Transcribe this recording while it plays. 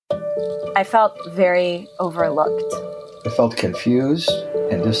I felt very overlooked. I felt confused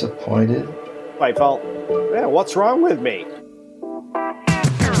and disappointed. I felt, what's wrong with me?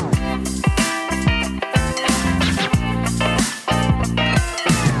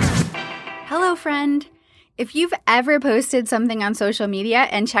 Hello, friend. If you've ever posted something on social media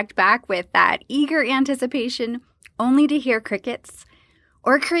and checked back with that eager anticipation only to hear crickets,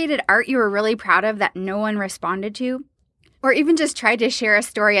 or created art you were really proud of that no one responded to, or even just tried to share a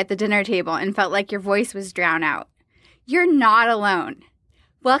story at the dinner table and felt like your voice was drowned out, you're not alone.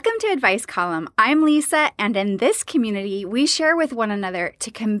 Welcome to Advice Column. I'm Lisa, and in this community, we share with one another to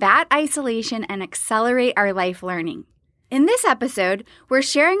combat isolation and accelerate our life learning. In this episode, we're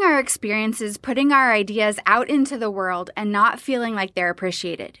sharing our experiences putting our ideas out into the world and not feeling like they're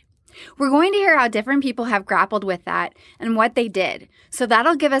appreciated. We're going to hear how different people have grappled with that and what they did, so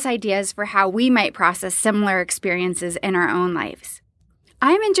that'll give us ideas for how we might process similar experiences in our own lives.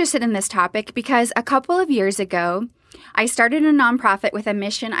 I'm interested in this topic because a couple of years ago, I started a nonprofit with a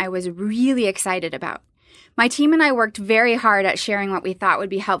mission I was really excited about. My team and I worked very hard at sharing what we thought would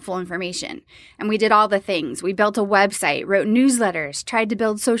be helpful information, and we did all the things. We built a website, wrote newsletters, tried to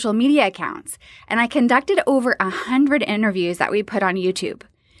build social media accounts, and I conducted over 100 interviews that we put on YouTube.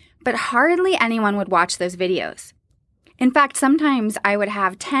 But hardly anyone would watch those videos. In fact, sometimes I would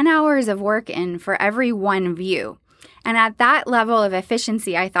have 10 hours of work in for every one view. And at that level of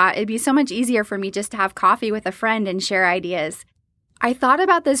efficiency, I thought it'd be so much easier for me just to have coffee with a friend and share ideas. I thought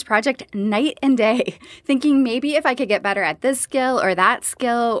about this project night and day, thinking maybe if I could get better at this skill or that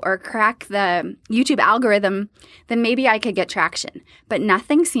skill or crack the YouTube algorithm, then maybe I could get traction. But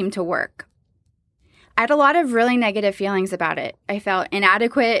nothing seemed to work. I had a lot of really negative feelings about it. I felt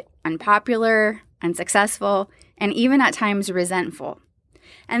inadequate, unpopular, unsuccessful, and even at times resentful.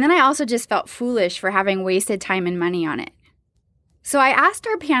 And then I also just felt foolish for having wasted time and money on it. So I asked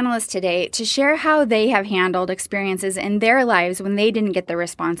our panelists today to share how they have handled experiences in their lives when they didn't get the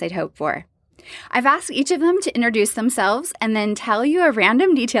response they'd hoped for. I've asked each of them to introduce themselves and then tell you a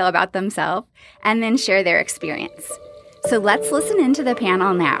random detail about themselves and then share their experience. So let's listen into the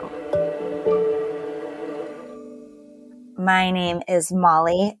panel now. My name is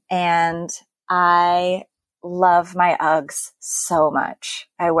Molly, and I love my Uggs so much.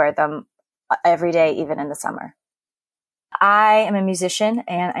 I wear them every day, even in the summer. I am a musician,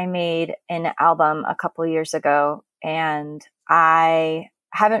 and I made an album a couple years ago, and I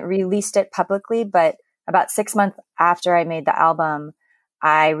haven't released it publicly, but about 6 months after I made the album,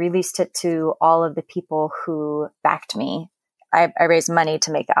 I released it to all of the people who backed me. I raised money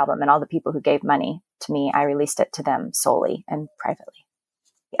to make the album, and all the people who gave money to me, I released it to them solely and privately.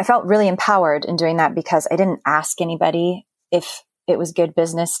 I felt really empowered in doing that because I didn't ask anybody if it was good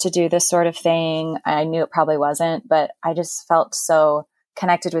business to do this sort of thing. I knew it probably wasn't, but I just felt so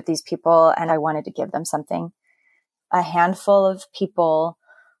connected with these people and I wanted to give them something. A handful of people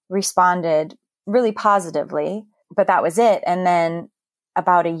responded really positively, but that was it. And then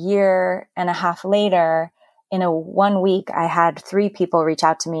about a year and a half later, in a 1 week, I had 3 people reach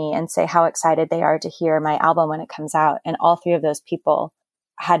out to me and say how excited they are to hear my album when it comes out. And all 3 of those people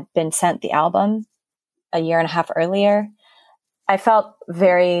had been sent the album a year and a half earlier. I felt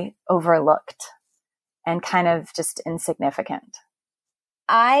very overlooked and kind of just insignificant.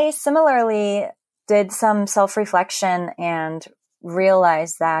 I similarly did some self-reflection and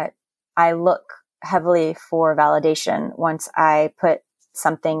realized that I look heavily for validation once I put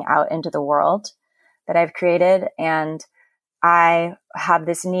something out into the world that I've created. And I have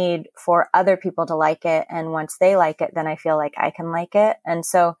this need for other people to like it. And once they like it, then I feel like I can like it. And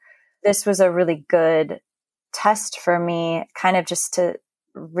so this was a really good test for me, kind of just to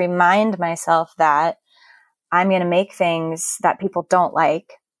remind myself that I'm going to make things that people don't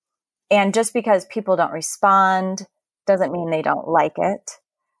like. And just because people don't respond doesn't mean they don't like it.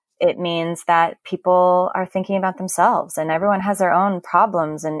 It means that people are thinking about themselves, and everyone has their own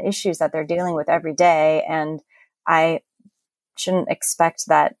problems and issues that they're dealing with every day. And I shouldn't expect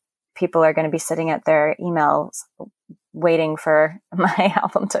that people are going to be sitting at their emails waiting for my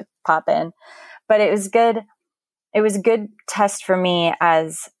album to pop in. But it was good. It was a good test for me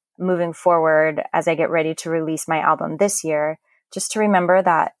as moving forward, as I get ready to release my album this year, just to remember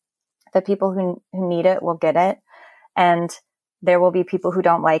that the people who need it will get it. And there will be people who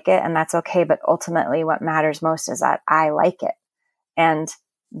don't like it, and that's okay. But ultimately what matters most is that I like it. And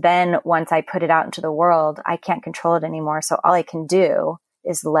then once I put it out into the world, I can't control it anymore. So all I can do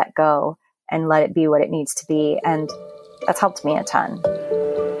is let go and let it be what it needs to be. And that's helped me a ton.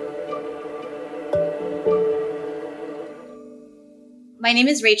 My name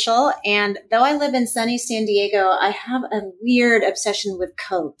is Rachel, and though I live in sunny San Diego, I have a weird obsession with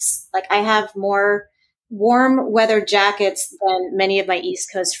coats. Like, I have more warm weather jackets than many of my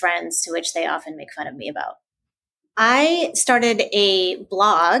East Coast friends, to which they often make fun of me about. I started a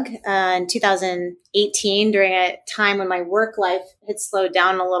blog in 2018 during a time when my work life had slowed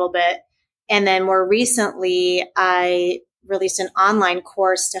down a little bit. And then more recently, I released an online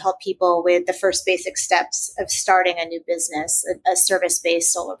course to help people with the first basic steps of starting a new business, a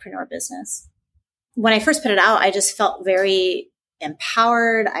service-based solopreneur business. When I first put it out, I just felt very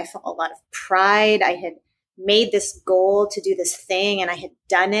empowered. I felt a lot of pride. I had made this goal to do this thing and I had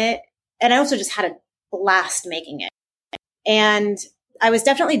done it. And I also just had a blast making it. And I was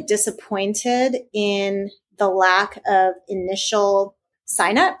definitely disappointed in the lack of initial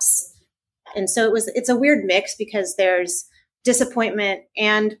signups. And so it's a weird mix because there's disappointment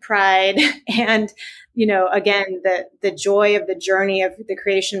and pride and, again, the joy of the journey of the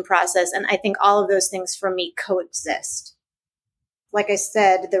creation process. And I think all of those things for me coexist. Like I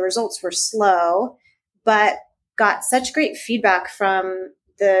said, the results were slow, but got such great feedback from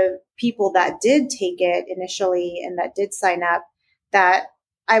the people that did take it initially and that did sign up that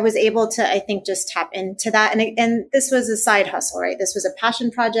I was able to, I think, just tap into that. And this was a side hustle, right? This was a passion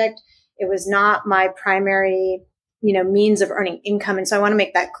project. It was not my primary, means of earning income. And so I want to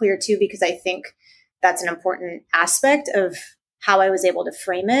make that clear too, because I think that's an important aspect of how I was able to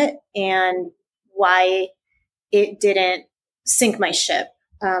frame it and why it didn't sink my ship,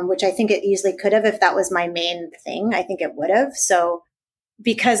 which I think it easily could have. If that was my main thing, I think it would have. So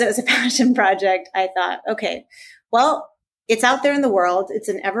because it was a passion project, I thought, okay, well, it's out there in the world. It's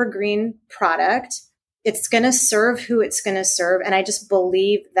an evergreen product. It's going to serve who it's going to serve. And I just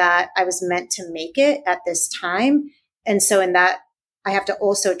believe that I was meant to make it at this time. And so in that, I have to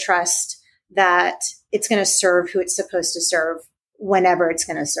also trust that it's going to serve who it's supposed to serve whenever it's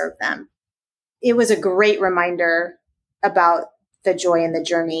going to serve them. It was a great reminder about the joy in the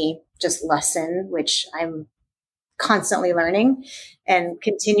journey, just lesson, which I'm constantly learning and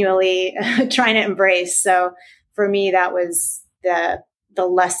continually trying to embrace. So for me, that was the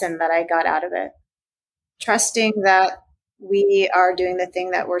lesson that I got out of it. Trusting that we are doing the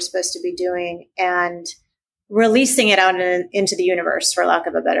thing that we're supposed to be doing and releasing it out into the universe, for lack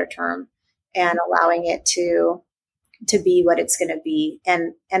of a better term, and allowing it to be what it's going to be.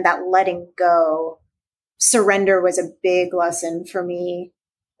 And that letting go, surrender was a big lesson for me.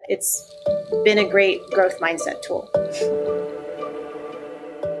 It's been a great growth mindset tool.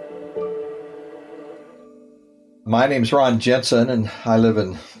 My name's Ron Jensen, and I live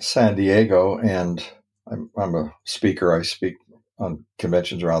in San Diego, and I'm a speaker. I speak on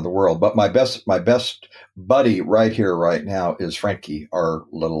conventions around the world. But my best buddy right here, right now, is Frankie, our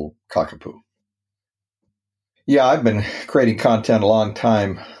little cockapoo. Yeah, I've been creating content a long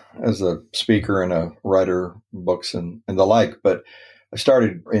time as a speaker and a writer, books and the like. But I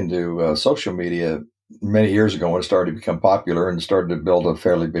started into social media many years ago when it started to become popular and started to build a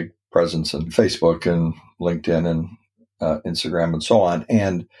fairly big presence in Facebook and LinkedIn and Instagram and so on.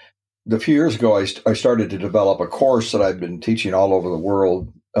 And a few years ago, I started to develop a course that I've been teaching all over the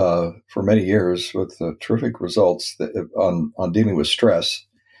world for many years with terrific results on dealing with stress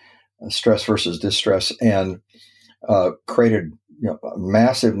versus distress, and created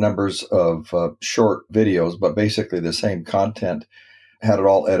massive numbers of short videos, but basically the same content. Had it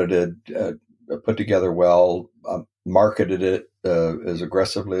all edited, put together well, marketed it as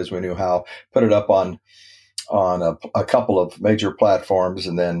aggressively as we knew how, put it up on a couple of major platforms,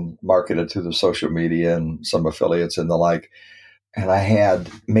 and then marketed through the social media and some affiliates and the like. And I had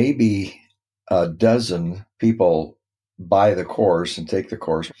maybe a dozen people buy the course and take the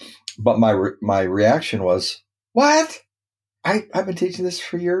course. But my reaction was, what? I've been teaching this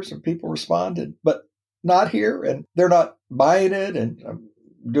for years and people responded, but not here, and they're not buying it, and I'm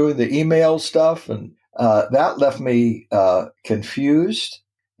doing the email stuff. And that left me confused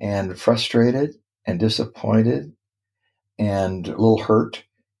and frustrated and disappointed and a little hurt.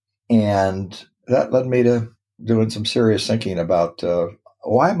 And that led me to doing some serious thinking about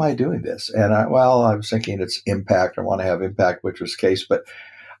why am I doing this? And I was thinking it's impact. I want to have impact, which was the case. But,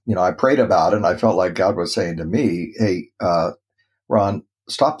 I prayed about it, and I felt like God was saying to me, hey, Ron,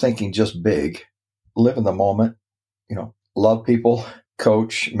 stop thinking just big. Live in the moment, love people,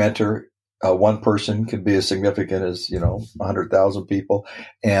 coach, mentor. One person could be as significant as, 100,000 people.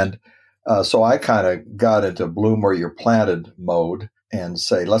 And so I kind of got into bloom where you're planted mode and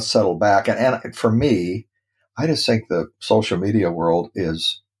say, let's settle back. And for me, I just think the social media world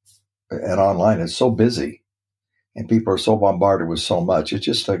and online is so busy, and people are so bombarded with so much. It's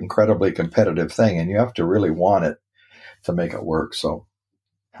just an incredibly competitive thing, and you have to really want it to make it work. So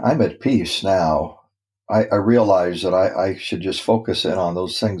I'm at peace now. I realize that I should just focus in on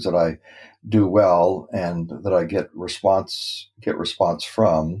those things that I do well and that I get response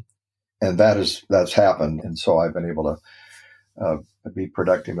from, and that's happened. And so I've been able to be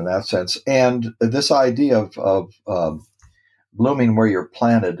productive in that sense. And this idea of blooming where you're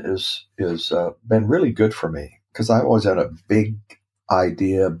planted is been really good for me, because I always had a big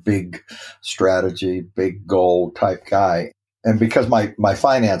idea, big strategy, big goal type guy. And because my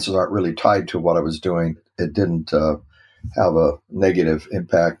finances aren't really tied to what I was doing, it didn't have a negative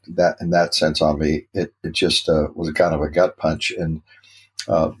impact in that sense on me. It just was a kind of a gut punch. And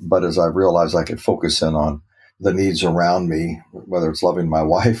but as I realized I could focus in on the needs around me, whether it's loving my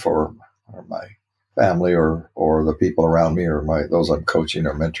wife or my family or the people around me or those I'm coaching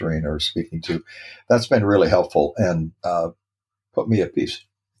or mentoring or speaking to, that's been really helpful and put me at peace.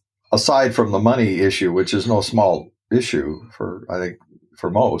 Aside from the money issue, which is no small issue I think for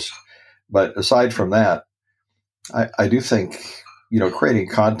most, but aside from that, I do think, creating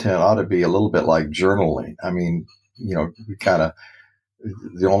content ought to be a little bit like journaling. I mean, we kind of,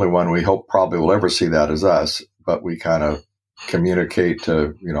 the only one we hope probably will ever see that is us, but we kind of communicate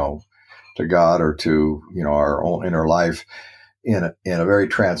to God or to, our own inner life in a very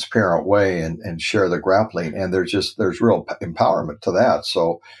transparent way and share the grappling. And there's real empowerment to that.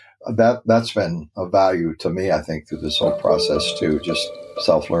 So that's been a value to me, I think, through this whole process too, just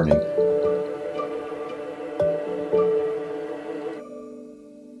self-learning.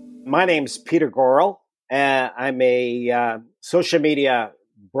 My name's Peter Gorel. I'm a social media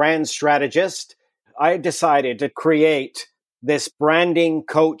brand strategist. I decided to create this branding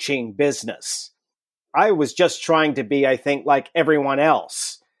coaching business. I was just trying to be, I think, like everyone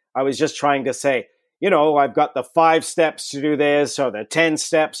else. I was just trying to say, I've got the 5 steps to do this or the 10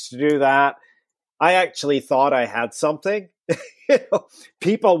 steps to do that. I actually thought I had something.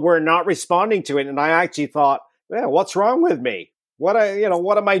 People were not responding to it. And I actually thought, what's wrong with me? What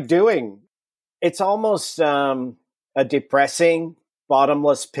am I doing? It's almost a depressing,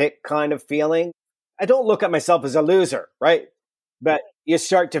 bottomless pit kind of feeling. I don't look at myself as a loser, right? But you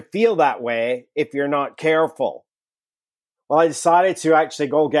start to feel that way if you're not careful. Well, I decided to actually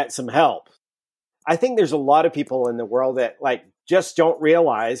go get some help. I think there's a lot of people in the world that just don't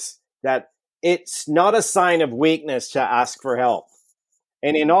realize that it's not a sign of weakness to ask for help.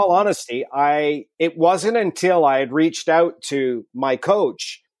 And in all honesty, it wasn't until I had reached out to my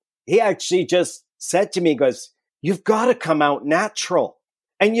coach, he actually just said to me, goes, you've got to come out natural.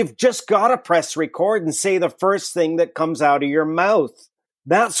 And you've just got to press record and say the first thing that comes out of your mouth.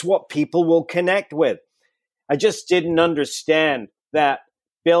 That's what people will connect with. I just didn't understand that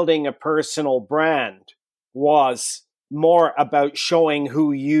building a personal brand was more about showing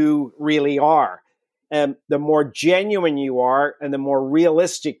who you really are. And the more genuine you are and the more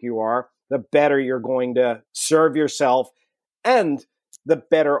realistic you are, the better you're going to serve yourself and the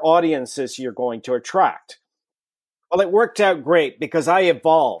better audiences you're going to attract. Well, it worked out great because I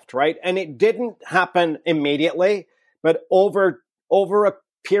evolved, right? And it didn't happen immediately, but over a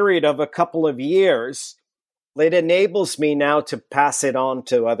period of a couple of years, it enables me now to pass it on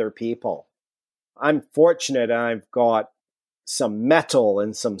to other people. I'm fortunate I've got some mettle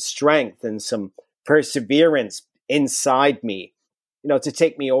and some strength and some perseverance inside me, to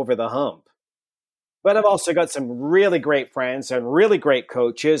take me over the hump. But I've also got some really great friends and really great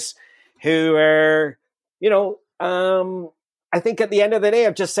coaches who are, I think at the end of the day,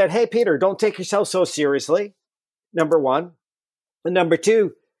 I've just said, hey, Peter, don't take yourself so seriously. Number one. And number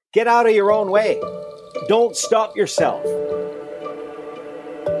two, get out of your own way. Don't stop yourself.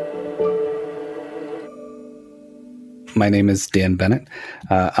 My name is Dan Bennett.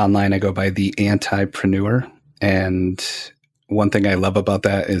 Online, I go by the Antipreneur. And one thing I love about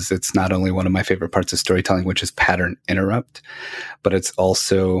that is it's not only one of my favorite parts of storytelling, which is pattern interrupt, but it's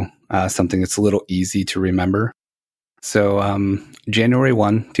also something that's a little easy to remember. So January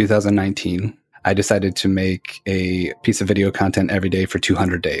 1, 2019, I decided to make a piece of video content every day for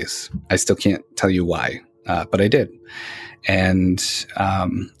 200 days. I still can't tell you why, but I did. And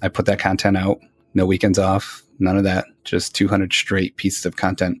I put that content out, no weekends off, none of that, just 200 straight pieces of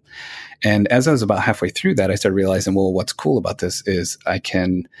content. And as I was about halfway through that, I started realizing, well, what's cool about this is I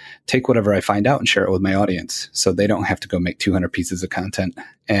can take whatever I find out and share it with my audience. So they don't have to go make 200 pieces of content.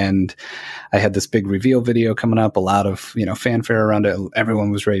 And I had this big reveal video coming up, a lot of, fanfare around it. Everyone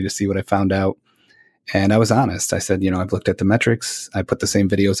was ready to see what I found out. And I was honest. I said, I've looked at the metrics. I put the same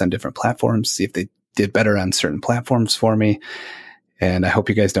videos on different platforms, see if they did better on certain platforms for me. And I hope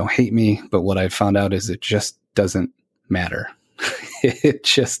you guys don't hate me, but what I found out is it just doesn't matter.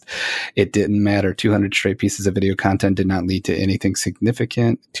 It didn't matter. 200 straight pieces of video content did not lead to anything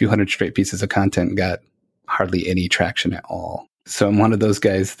significant. 200 straight pieces of content got hardly any traction at all. So I'm one of those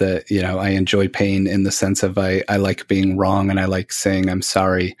guys that, I enjoy pain in the sense of I like being wrong, and I like saying I'm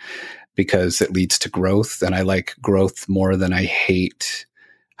sorry because it leads to growth. And I like growth more than I hate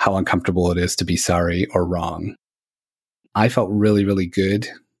how uncomfortable it is to be sorry or wrong. I felt really, really good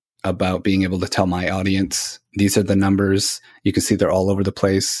about being able to tell my audience, these are the numbers. You can see they're all over the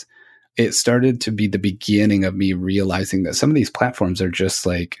place. It started to be the beginning of me realizing that some of these platforms are just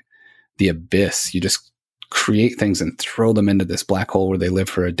like the abyss. You just create things and throw them into this black hole where they live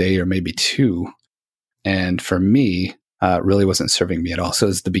for a day or maybe two. And for me, it really wasn't serving me at all. So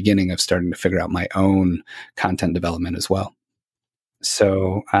it's the beginning of starting to figure out my own content development as well.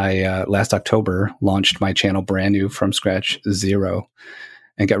 So I, last October, launched my channel brand new from scratch, zero,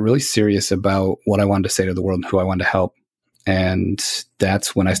 and got really serious about what I wanted to say to the world and who I wanted to help. And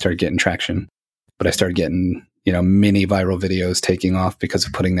that's when I started getting traction. But I started getting, mini viral videos taking off because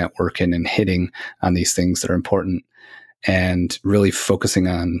of putting that work in and hitting on these things that are important and really focusing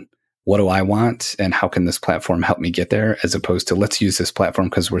on what do I want and how can this platform help me get there, as opposed to let's use this platform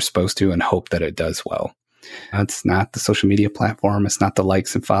because we're supposed to and hope that it does well. It's not the social media platform. It's not the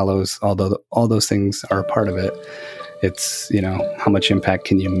likes and follows, although all those things are a part of it. It's, how much impact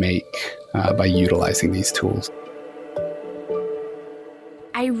can you make by utilizing these tools?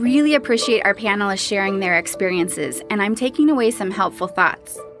 I really appreciate our panelists sharing their experiences, and I'm taking away some helpful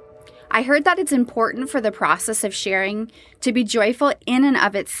thoughts. I heard that it's important for the process of sharing to be joyful in and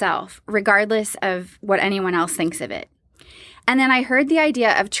of itself, regardless of what anyone else thinks of it. And then I heard the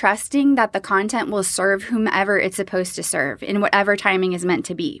idea of trusting that the content will serve whomever it's supposed to serve in whatever timing is meant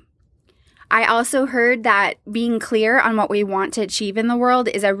to be. I also heard that being clear on what we want to achieve in the world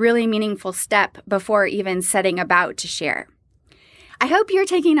is a really meaningful step before even setting about to share. I hope you're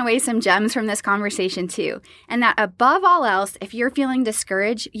taking away some gems from this conversation too, and that above all else, if you're feeling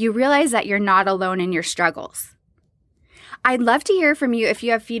discouraged, you realize that you're not alone in your struggles. I'd love to hear from you if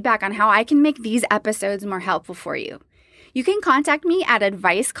you have feedback on how I can make these episodes more helpful for you. You can contact me at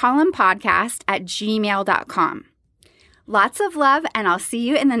advicecolumnpodcast@gmail.com. Lots of love, and I'll see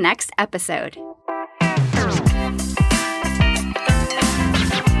you in the next episode.